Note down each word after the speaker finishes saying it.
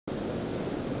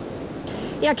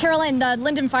Yeah, Carolyn, the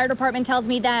Linden Fire Department tells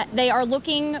me that they are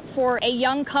looking for a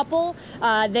young couple.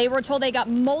 They were told they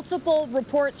got multiple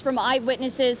reports from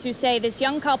eyewitnesses who say this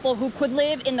young couple who could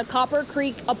live in the Copper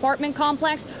Creek apartment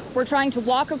complex were trying to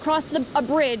walk across a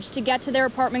bridge to get to their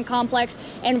apartment complex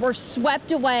and were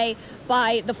swept away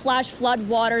by the flash flood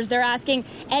waters. They're asking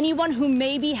anyone who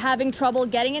may be having trouble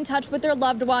getting in touch with their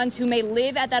loved ones who may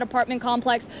live at that apartment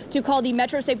complex to call the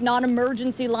MetroSafe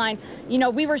non-emergency line. You know,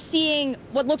 we were seeing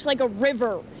what looks like a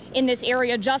river in this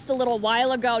area just a little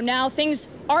while ago. Now things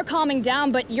are calming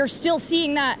down, but you're still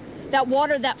seeing that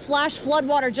water, that flash flood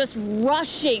water just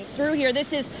rushing through here.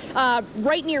 This is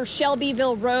right near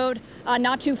Shelbyville Road,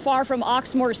 not too far from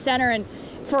Oxmoor Center. And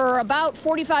for about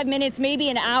 45 minutes, maybe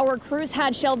an hour, crews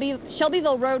had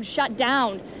Shelbyville Road shut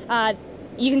down.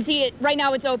 You can see it right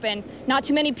now, it's open. Not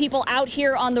too many people out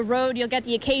here on the road. You'll get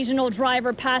the occasional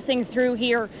driver passing through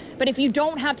here. But if you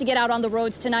don't have to get out on the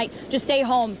roads tonight, just stay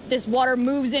home. This water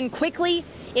moves in quickly.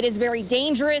 It is very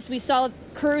dangerous. We saw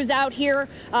crews out here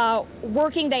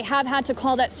working. They have had to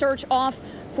call that search off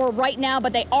for right now,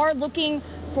 but they are looking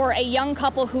for a young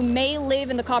couple who may live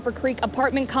in the Copper Creek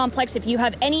apartment complex. If you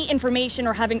have any information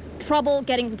or having trouble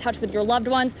getting in touch with your loved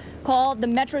ones, call the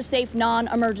MetroSafe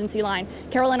non-emergency line.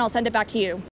 Carolyn, I'll send it back to you.